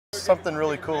Something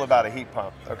really cool about a heat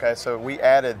pump. Okay, so we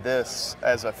added this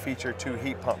as a feature to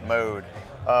heat pump mode.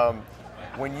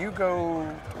 When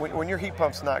your heat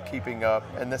pump's not keeping up,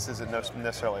 and this isn't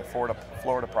necessarily a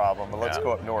Florida problem, but let's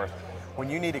go up north. When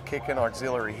you need to kick in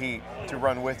auxiliary heat to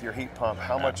run with your heat pump,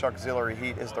 how much auxiliary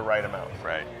heat is the right amount?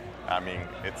 Right. I mean,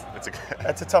 that's a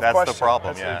tough question. That's the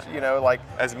problem. That's, you know, like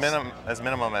as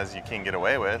minimum as you can get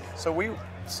away with. So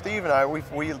Steve and I,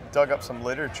 we dug up some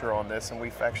literature on this, and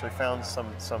we've actually found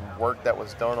some work that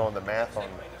was done on the math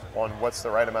on what's the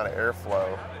right amount of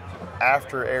airflow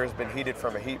after air has been heated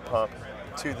from a heat pump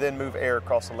to then move air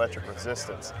across electric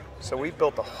resistance. So we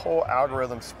built a whole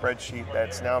algorithm spreadsheet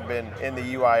that's now been in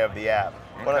the UI of the app.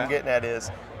 What I'm getting at is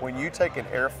when you take an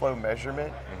airflow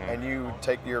measurement and you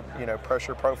take your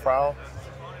pressure profile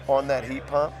on that heat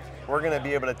pump, we're going to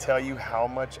be able to tell you how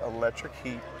much electric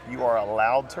heat you are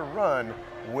allowed to run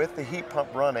with the heat pump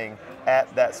running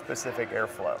at that specific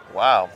airflow. Wow.